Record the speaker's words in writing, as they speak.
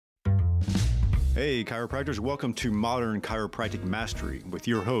Hey, chiropractors, welcome to Modern Chiropractic Mastery with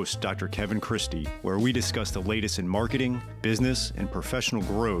your host, Dr. Kevin Christie, where we discuss the latest in marketing, business, and professional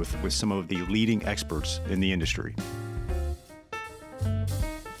growth with some of the leading experts in the industry.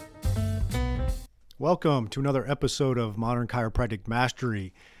 Welcome to another episode of Modern Chiropractic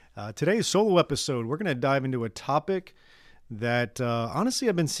Mastery. Today's solo episode, we're going to dive into a topic that honestly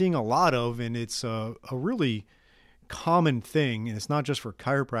I've been seeing a lot of, and it's a really common thing, and it's not just for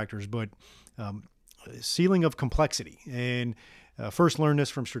chiropractors, but ceiling of complexity. And first learned this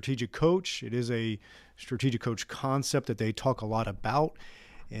from Strategic Coach. It is a Strategic Coach concept that they talk a lot about.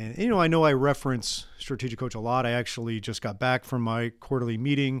 And, I know I reference Strategic Coach a lot. I actually just got back from my quarterly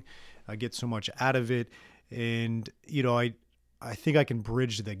meeting. I get so much out of it. And, I think I can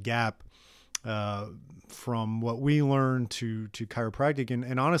bridge the gap from what we learn to chiropractic.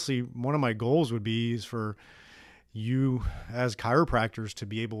 And honestly, one of my goals would be is for you as chiropractors to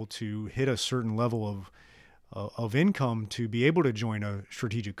be able to hit a certain level of income to be able to join a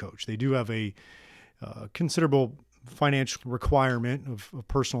Strategic Coach. They do have a considerable financial requirement of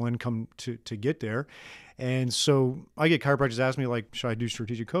personal income to get there. And so I get chiropractors ask me, like, should I do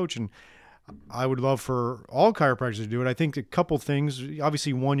Strategic Coach? And I would love for all chiropractors to do it. I think a couple things,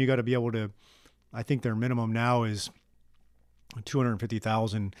 obviously one, you got to be able to, I think their minimum now is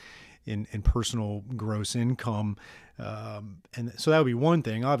 $250,000 in personal gross income. And so that would be one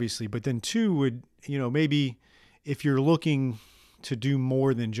thing, obviously, but then two would, maybe if you're looking to do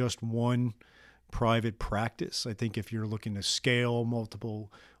more than just one private practice, I think if you're looking to scale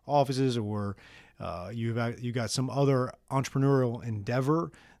multiple offices or you got some other entrepreneurial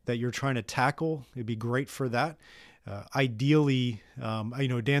endeavor that you're trying to tackle, it'd be great for that. Ideally,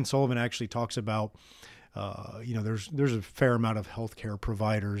 Dan Sullivan actually talks about there's a fair amount of healthcare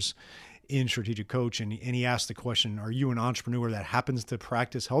providers in Strategic Coach, and he asked the question, are you an entrepreneur that happens to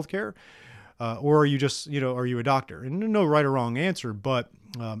practice healthcare? Or are you just, are you a doctor? And no right or wrong answer, but,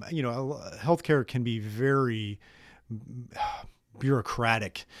 healthcare can be very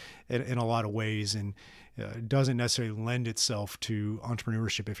bureaucratic in a lot of ways, and doesn't necessarily lend itself to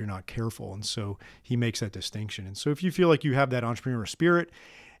entrepreneurship if you're not careful. And so he makes that distinction. And so if you feel like you have that entrepreneurial spirit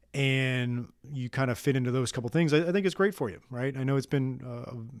and you kind of fit into those couple things, I think it's great for you, right? I know it's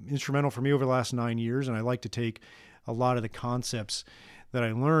been instrumental for me over the last 9 years, and I like to take a lot of the concepts that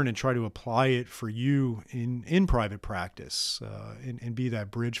I learn and try to apply it for you in private practice and be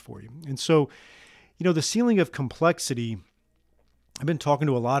that bridge for you. And so, the ceiling of complexity, I've been talking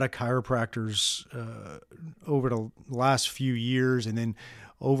to a lot of chiropractors over the last few years, and then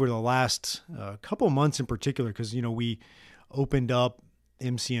over the last couple months in particular, because, we opened up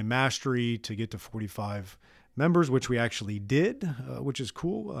MCM Mastery to get to 45 members, which we actually did, which is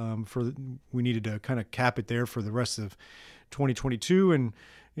cool. We needed to kind of cap it there for the rest of 2022. And,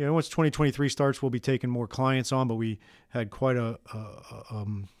 once 2023 starts, we'll be taking more clients on, but we had quite an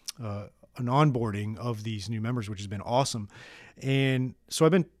onboarding of these new members, which has been awesome. And so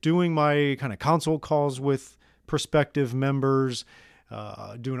I've been doing my kind of consult calls with prospective members,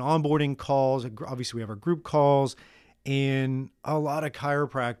 doing onboarding calls. Obviously we have our group calls, and a lot of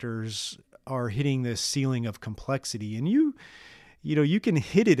chiropractors are hitting this ceiling of complexity. And you can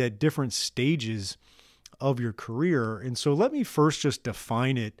hit it at different stages of your career. And so let me first just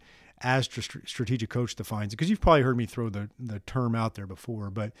define it as Strategic Coach defines it, because you've probably heard me throw the term out there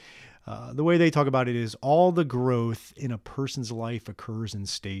before, but the way they talk about it is all the growth in a person's life occurs in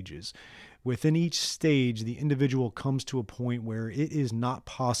stages. Within each stage, the individual comes to a point where it is not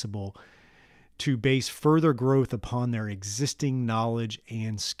possible to base further growth upon their existing knowledge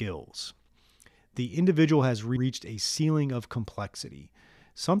and skills. The individual has reached a ceiling of complexity.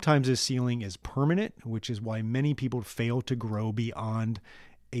 Sometimes this ceiling is permanent, which is why many people fail to grow beyond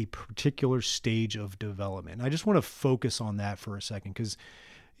a particular stage of development. And I just want to focus on that for a second, because,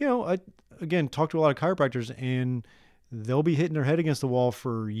 I, again, talk to a lot of chiropractors, and they'll be hitting their head against the wall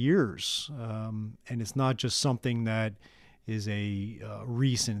for years. And it's not just something that is a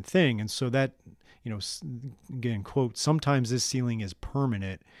recent thing. And so that, again, quote, sometimes this ceiling is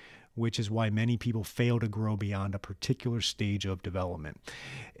permanent, which is why many people fail to grow beyond a particular stage of development.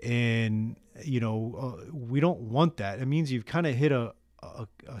 And, we don't want that. It means you've kind of hit a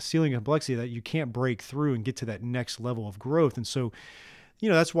ceiling of complexity that you can't break through and get to that next level of growth. And so,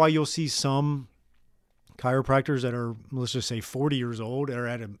 that's why you'll see some chiropractors that are, let's just say 40 years old, that are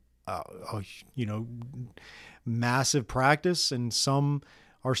at a massive practice, and some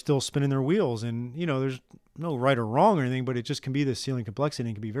are still spinning their wheels. And, there's no right or wrong or anything, but it just can be the ceiling complexity,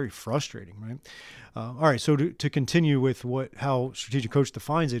 and it can be very frustrating, right? All right. So to continue with how Strategic Coach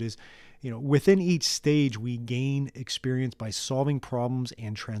defines it is, within each stage, we gain experience by solving problems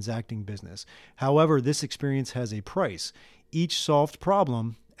and transacting business. However, this experience has a price. Each solved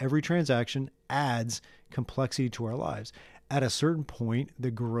problem, every transaction adds complexity to our lives. At a certain point,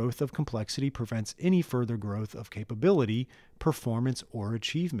 the growth of complexity prevents any further growth of capability, performance, or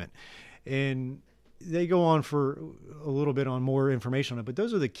achievement. And they go on for a little bit on more information on it, but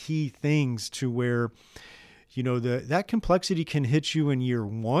those are the key things to where, that complexity can hit you in year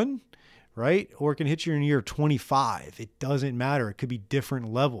 1, right? Or it can hit you in year 25. It doesn't matter. It could be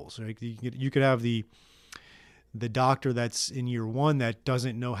different levels. Right? You could have the doctor that's in year 1 that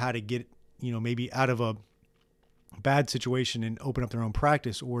doesn't know how to get, maybe out of a bad situation and open up their own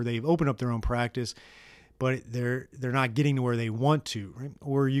practice, or they've opened up their own practice, but they're not getting to where they want to, right?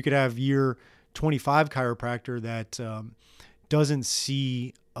 Or you could have year 25 chiropractor that doesn't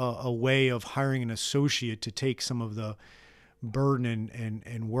see a way of hiring an associate to take some of the burden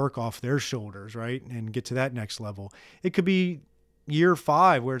and work off their shoulders, right? And get to that next level. It could be year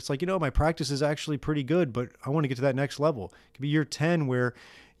 5 where it's like, my practice is actually pretty good, but I want to get to that next level. It could be year 10 where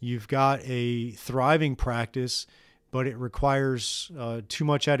you've got a thriving practice, but it requires too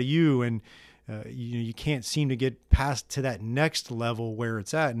much out of you, and you can't seem to get past to that next level where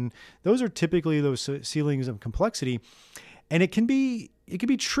it's at. And those are typically those ceilings of complexity. And it can be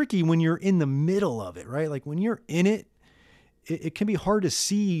tricky when you're in the middle of it, right? Like when you're in it, it can be hard to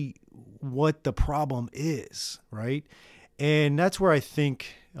see what the problem is, right? And that's where I think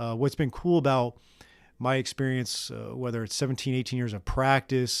what's been cool about my experience, whether it's 17, 18 years of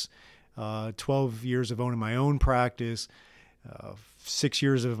practice, 12 years of owning my own practice, 6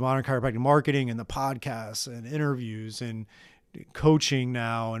 years of modern chiropractic marketing and the podcasts and interviews and coaching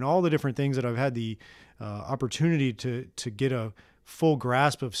now, and all the different things that I've had the opportunity to get a full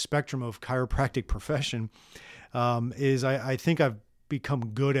grasp of spectrum of chiropractic profession, is I think I've become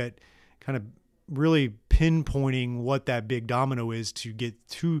good at kind of really pinpointing what that big domino is to get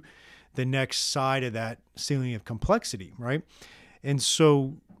to the next side of that ceiling of complexity, right? And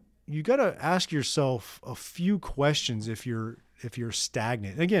so you got to ask yourself a few questions if you're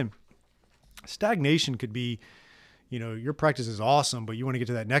stagnant. And again, stagnation could be, your practice is awesome, but you want to get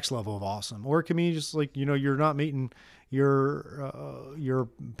to that next level of awesome. Or it can be just like, you're not meeting your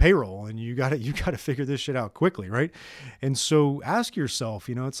payroll, and you got to figure this shit out quickly, right? And so ask yourself,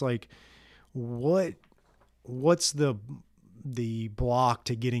 it's like, what's the block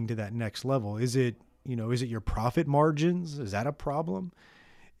to getting to that next level? Is it your profit margins? Is that a problem?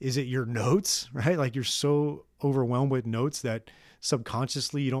 Is it your notes, right? Like you're so overwhelmed with notes that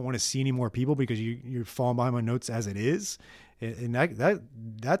subconsciously you don't want to see any more people because you're falling behind my notes as it is. And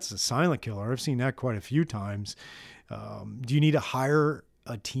that's a silent killer. I've seen that quite a few times. Do you need to hire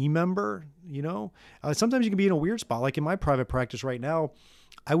a team member? Sometimes you can be in a weird spot. Like in my private practice right now,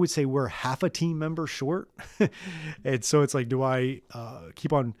 I would say we're half a team member short. And so it's like, do I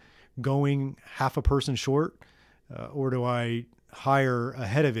keep on going half a person short, or do I hire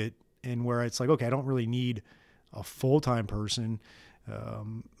ahead of it, and where it's like, okay, I don't really need a full-time person.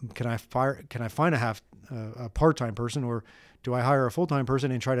 Can I find a part-time person, or do I hire a full-time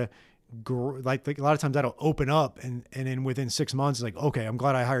person and try to grow? Like a lot of times that'll open up, and then within 6 months, it's like, okay, I'm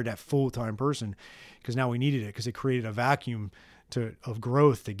glad I hired that full-time person, because now we needed it, because it created a vacuum of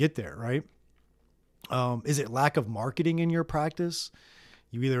growth to get there, right? Is it lack of marketing in your practice?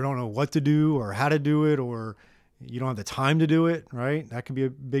 You either don't know what to do or how to do it, or you don't have the time to do it, right? That can be a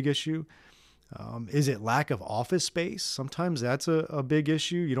big issue. Is it lack of office space? Sometimes that's a big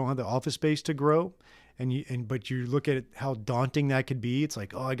issue. You don't have the office space to grow, but you look at how daunting that could be. It's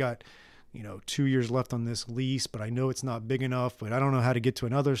like, oh, I got 2 years left on this lease, but I know it's not big enough, but I don't know how to get to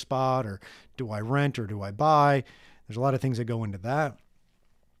another spot, or do I rent or do I buy? There's a lot of things that go into that.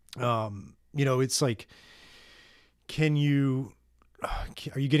 It's like,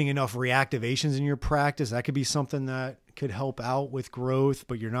 are you getting enough reactivations in your practice? That could be something that could help out with growth,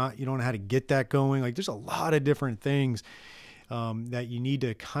 but you don't know how to get that going. Like there's a lot of different things that you need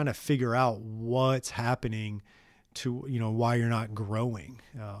to kind of figure out what's happening to, why you're not growing.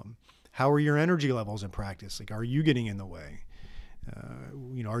 How are your energy levels in practice? Like, are you getting in the way?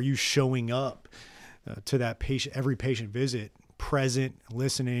 Are you showing up to that patient, every patient visit, present,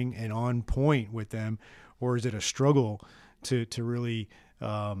 listening, and on point with them? Or is it a struggle to really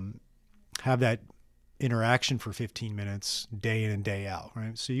have that interaction for 15 minutes day in and day out,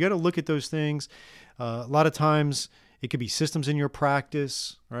 right? So you got to look at those things. A lot of times it could be systems in your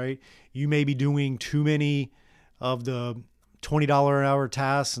practice, right? You may be doing too many of the $20 an hour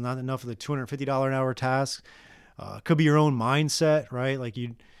tasks and not enough of the $250 an hour tasks. Could be your own mindset, right? Like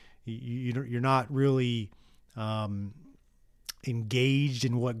you're not really engaged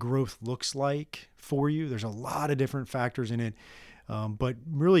in what growth looks like for you. There's a lot of different factors in it, but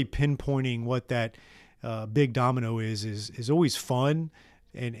really pinpointing what that big domino is always fun,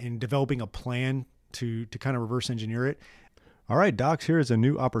 and developing a plan to kind of reverse engineer it. All right, docs, here is a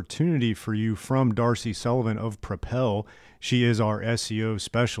new opportunity for you from Darcy Sullivan of Propel. She is our SEO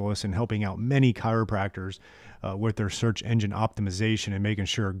specialist in helping out many chiropractors with their search engine optimization and making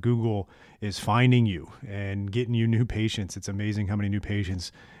sure Google is finding you and getting you new patients. It's amazing how many new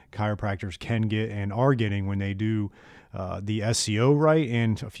patients chiropractors can get and are getting when they do the SEO right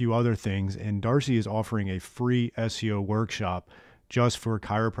and a few other things. And Darcy is offering a free SEO workshop just for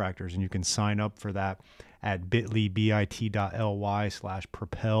chiropractors, and you can sign up for that at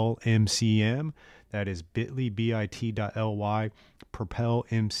bit.ly/propelmcm. That is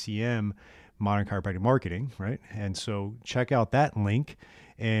bit.ly/propelmcm, Modern Chiropractic Marketing, right? And so check out that link,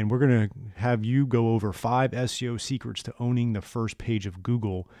 and we're going to have you go over 5 SEO secrets to owning the first page of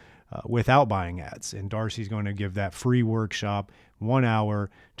Google without buying ads. And Darcy's going to give that free workshop, 1 hour,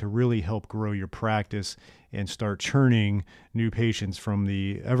 to really help grow your practice and start churning new patients from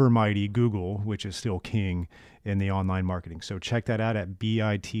the ever mighty Google, which is still king in the online marketing. So check that out at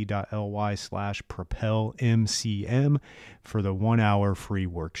bit.ly/propelmcm for the 1 hour free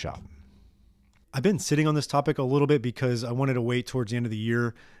workshop. I've been sitting on this topic a little bit because I wanted to wait towards the end of the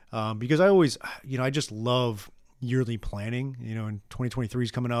year, because I always, I just love yearly planning, and 2023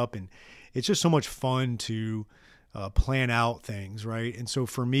 is coming up, and it's just so much fun to plan out things, right? And so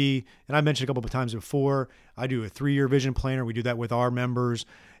for me, and I mentioned a couple of times before, I do a 3-year vision planner. We do that with our members.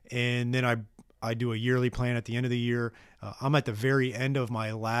 And then I do a yearly plan at the end of the year. I'm at the very end of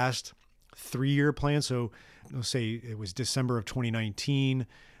my last 3-year plan. So let's say it was December of 2019.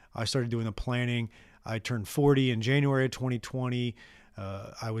 I started doing the planning. I turned 40 in January of 2020.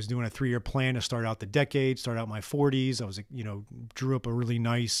 I was doing a 3-year plan to start out the decade, start out my 40s. I was, drew up a really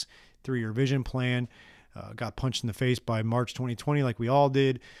nice 3-year vision plan. Got punched in the face by March 2020 like we all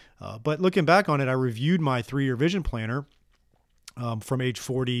did. But looking back on it, I reviewed my 3-year vision planner from age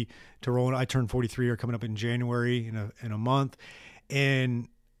 40 to rolling. I turned 43 or coming up in January in a month. And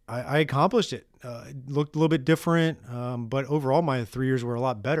I accomplished it. It looked a little bit different, but overall my 3 years were a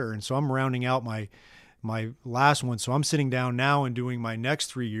lot better. And so I'm rounding out my last one. So I'm sitting down now and doing my next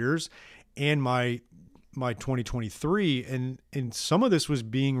 3 years and my 2023. And some of this was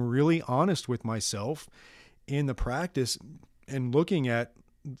being really honest with myself in the practice and looking at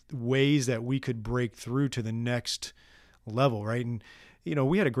ways that we could break through to the next level. Right. And,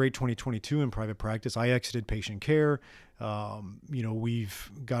 we had a great 2022 in private practice. I exited patient care.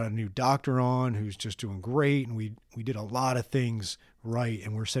 We've got a new doctor on who's just doing great. And we did a lot of things right.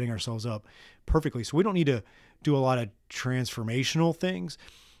 And we're setting ourselves up perfectly. So we don't need to do a lot of transformational things.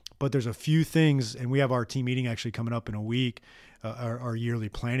 But there's a few things, and we have our team meeting actually coming up in a week, our yearly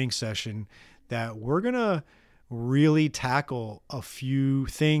planning session, that we're going to really tackle a few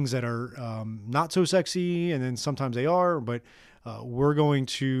things that are not so sexy, and then sometimes they are, but we're going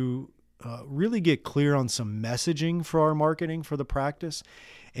to really get clear on some messaging for our marketing for the practice.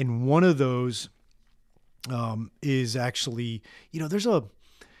 And one of those is actually, we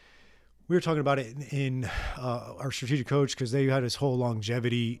were talking about it in our strategic coach, because they had this whole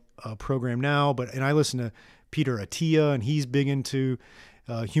longevity program now. And I listen to Peter Attia, and he's big into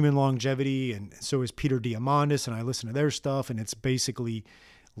human longevity, and so is Peter Diamandis, and I listen to their stuff. And it's basically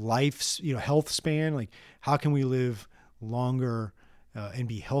life's health span, like how can we live longer and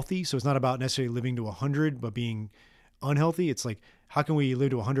be healthy. So it's not about necessarily living to 100, but being unhealthy. It's like, how can we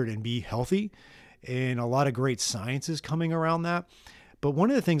live to 100 and be healthy? And a lot of great science is coming around that. But one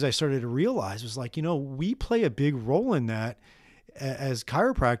of the things I started to realize was like, we play a big role in that as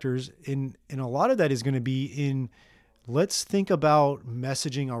chiropractors. And a lot of that is going to be in, let's think about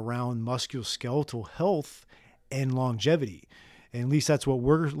messaging around musculoskeletal health and longevity. And at least that's what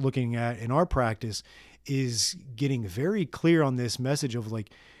we're looking at in our practice, is getting very clear on this message of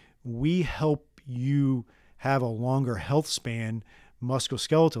like, we help you have a longer health span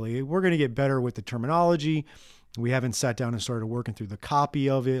musculoskeletally. We're going to get better with the terminology. We haven't sat down and started working through the copy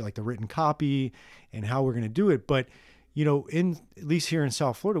of it, like the written copy and how we're going to do it. But, at least here in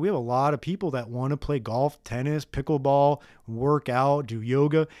South Florida, we have a lot of people that want to play golf, tennis, pickleball, work out, do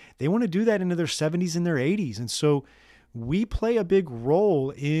yoga. They want to do that into their 70s and their 80s. And so we play a big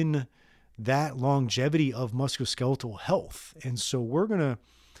role in that longevity of musculoskeletal health. And so we're going to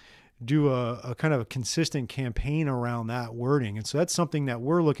do a kind of a consistent campaign around that wording. And so that's something that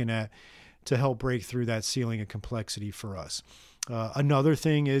we're looking at to help break through that ceiling of complexity for us. Another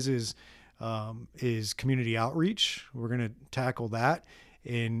thing is community outreach. We're going to tackle that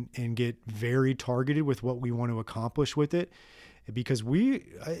and get very targeted with what we want to accomplish with it. because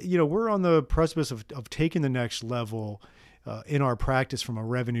we're on the precipice of taking the next level in our practice from a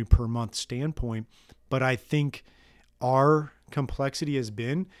revenue per month standpoint. But I think our complexity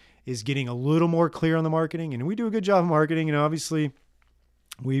is getting a little more clear on the marketing, and we do a good job of marketing. Obviously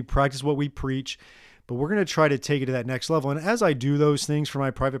we practice what we preach, but we're going to try to take it to that next level. And as I do those things for my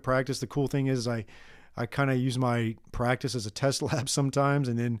private practice, the cool thing is I kind of use my practice as a test lab sometimes,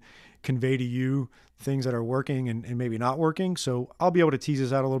 and then convey to you things that are working and maybe not working. So I'll be able to tease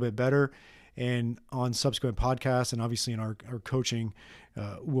this out a little bit better, and on subsequent podcasts, and obviously in our coaching,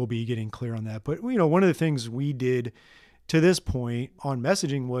 we'll be getting clear on that. But one of the things we did to this point on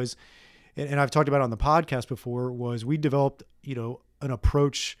messaging was, and I've talked about it on the podcast before, was we developed an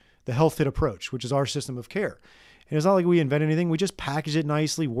approach, the Health Fit approach, which is our system of care. And it's not like we invent anything. We just packaged it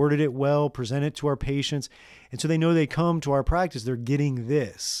nicely, worded it well, present it to our patients. And so they know they come to our practice, they're getting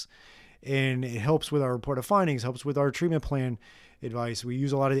this. And it helps with our report of findings, helps with our treatment plan advice. We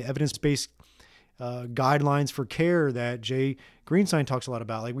use a lot of the evidence-based guidelines for care that Jay Greenstein talks a lot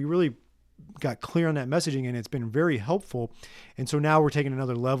about. Like, we really got clear on that messaging, and it's been very helpful. And so now we're taking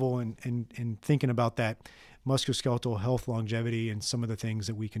another level and thinking about that musculoskeletal health, longevity, and some of the things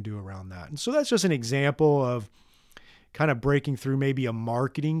that we can do around that. And so that's just an example of kind of breaking through maybe a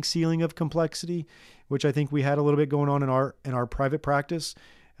marketing ceiling of complexity, which I think we had a little bit going on in our private practice.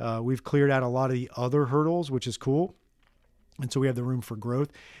 We've cleared out a lot of the other hurdles, which is cool. And so we have the room for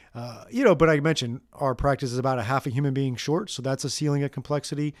growth. But I mentioned our practice is about a half a human being short. So that's a ceiling of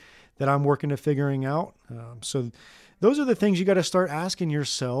complexity that I'm working to figuring out. So those are the things you got to start asking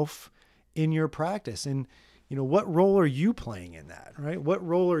yourself in your practice. And, what role are you playing in that, right? What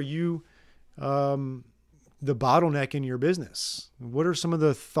role are you, the bottleneck in your business? What are some of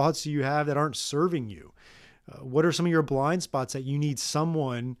the thoughts you have that aren't serving you? What are some of your blind spots that you need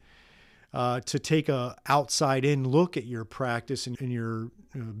someone to take a outside in look at your practice and your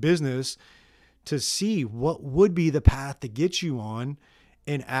business to see what would be the path to get you on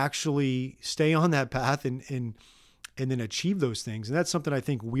and actually stay on that path and then achieve those things. And that's something I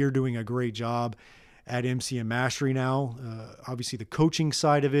think we're doing a great job at MCM Mastery now. Obviously the coaching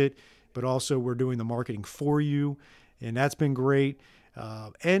side of it, but also we're doing the marketing for you, and that's been great.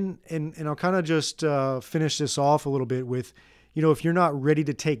 And I'll kind of just finish this off a little bit with, if you're not ready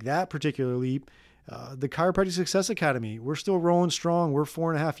to take that particular leap, the Chiropractic Success Academy, we're still rolling strong. We're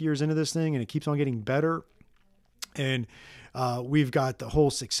 4.5 years into this thing, and it keeps on getting better. And we've got the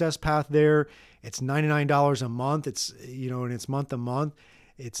whole success path there. It's $99 a month. It's, and it's month to month.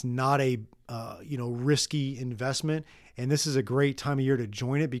 It's not a, risky investment. And this is a great time of year to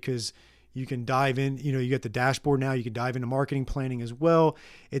join it because you can dive in, you get the dashboard now, you can dive into marketing planning as well.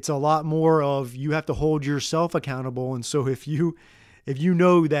 It's a lot more of, you have to hold yourself accountable. And so if you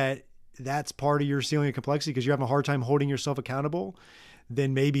know that that's part of your ceiling of complexity because you're having a hard time holding yourself accountable,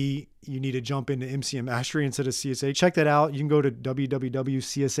 then maybe you need to jump into MCM Mastery instead of CSA. Check that out. You can go to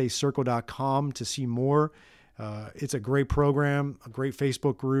www.csacircle.com to see more. It's a great program, a great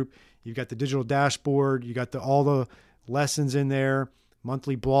Facebook group. You've got the digital dashboard. You got all the lessons in there,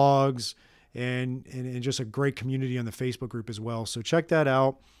 monthly blogs, and just a great community on the Facebook group as well. So check that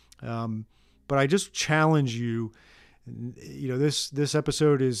out. But I just challenge you, this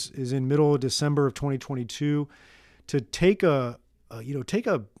episode is in middle of December of 2022, to take a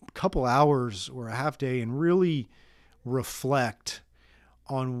couple hours or a half day and really reflect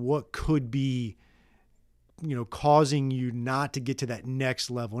on what could be, causing you not to get to that next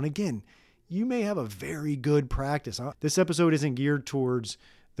level. And again, you may have a very good practice. This episode isn't geared towards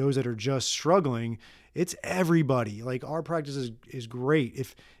those that are just struggling. It's everybody. Like, our practice is great.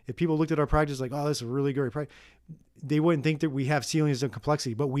 If people looked at our practice like, oh, this is a really great practice, they wouldn't think that we have ceilings of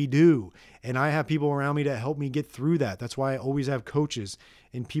complexity, but we do. And I have people around me to help me get through that. That's why I always have coaches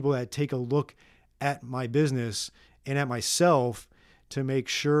and people that take a look at my business and at myself to make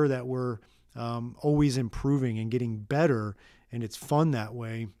sure that we're always improving and getting better. And it's fun that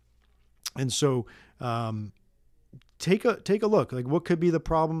way. And so, take a look, like, what could be the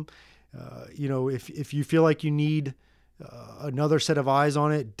problem? If you feel like you need another set of eyes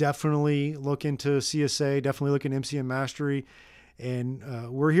on it, definitely look into CSA, definitely look at MCM Mastery.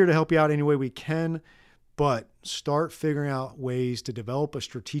 And we're here to help you out any way we can, but start figuring out ways to develop a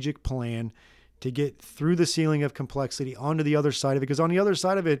strategic plan to get through the ceiling of complexity onto the other side of it. Because on the other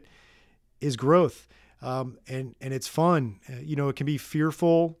side of it is growth. And it's fun. It can be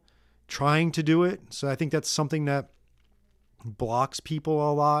fearful trying to do it. So I think that's something that blocks people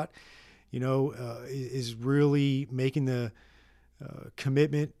a lot, is really making the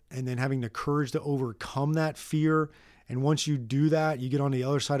commitment and then having the courage to overcome that fear. And once you do that, you get on the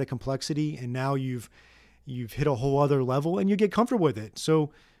other side of complexity, and now you've you've hit a whole other level and you get comfortable with it.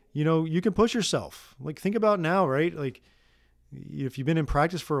 So, you can push yourself. Like, think about now, right? Like, if you've been in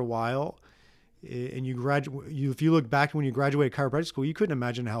practice for a while and if you look back when you graduated chiropractic school, you couldn't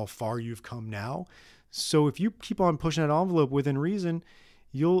imagine how far you've come now. So if you keep on pushing that envelope within reason,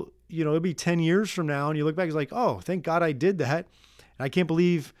 it'll be 10 years from now and you look back, it's like, oh, thank God I did that. And I can't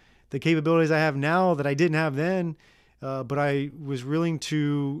believe the capabilities I have now that I didn't have then. But I was willing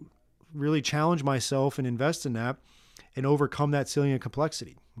to really challenge myself and invest in that and overcome that ceiling of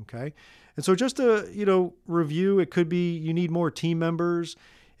complexity. Okay. And so just to, review, it could be you need more team members.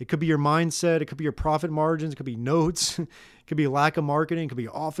 It could be your mindset. It could be your profit margins. It could be notes. It could be lack of marketing. It could be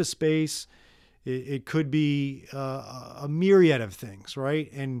office space. It could be a myriad of things,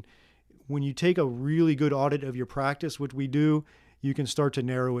 right? And when you take a really good audit of your practice, which we do, you can start to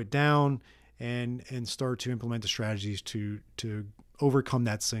narrow it down and start to implement the strategies to overcome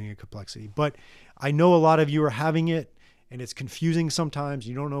that ceiling of complexity. But I know a lot of you are having it, and it's confusing sometimes.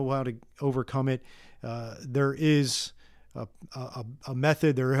 You don't know how to overcome it. There is a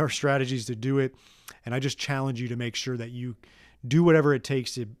method. There are strategies to do it. And I just challenge you to make sure that you do whatever it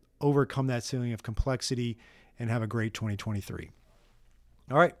takes to overcome that ceiling of complexity and have a great 2023.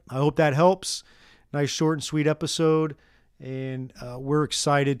 All right. I hope that helps. Nice short and sweet episode. And we're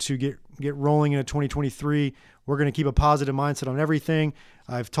excited to get rolling into 2023. We're going to keep a positive mindset on everything.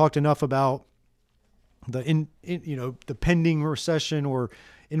 I've talked enough about the pending recession or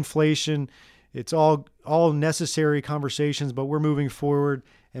inflation. It's all necessary conversations, but we're moving forward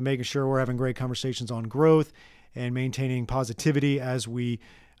and making sure we're having great conversations on growth and maintaining positivity as we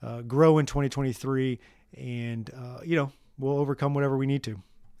grow in 2023. And, we'll overcome whatever we need to.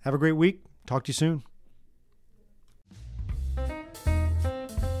 Have a great week. Talk to you soon.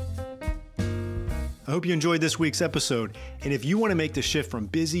 I hope you enjoyed this week's episode. And if you want to make the shift from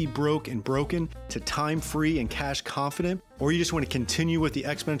busy, broke, and broken to time-free and cash confident, or you just want to continue with the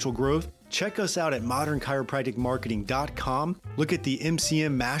exponential growth, check us out at modernchiropracticmarketing.com. Look at the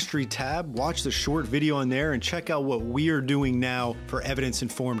MCM Mastery tab, watch the short video on there, and check out what we are doing now for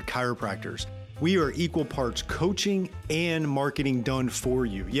evidence-informed chiropractors. We are equal parts coaching and marketing done for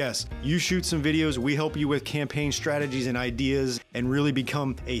you. Yes, you shoot some videos, we help you with campaign strategies and ideas and really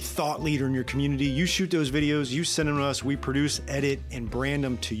become a thought leader in your community. You shoot those videos, you send them to us, we produce, edit, and brand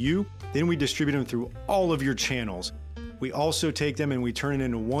them to you. Then we distribute them through all of your channels. We also take them and we turn it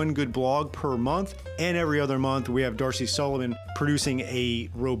into one good blog per month. And every other month, we have Darcy Sullivan producing a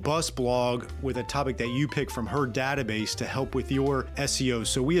robust blog with a topic that you pick from her database to help with your SEO.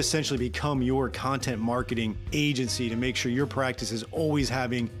 So we essentially become your content marketing agency to make sure your practice is always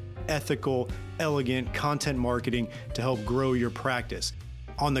having ethical, elegant content marketing to help grow your practice.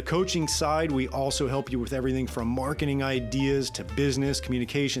 On the coaching side, we also help you with everything from marketing ideas to business,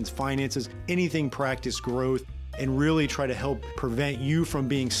 communications, finances, anything practice growth, and really try to help prevent you from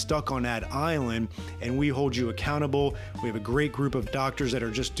being stuck on that island. And we hold you accountable. We have a great group of doctors that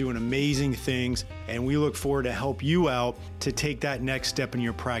are just doing amazing things, and we look forward to help you out to take that next step in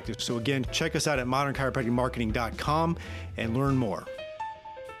your practice. So again, check us out at modernchiropracticmarketing.com and learn more.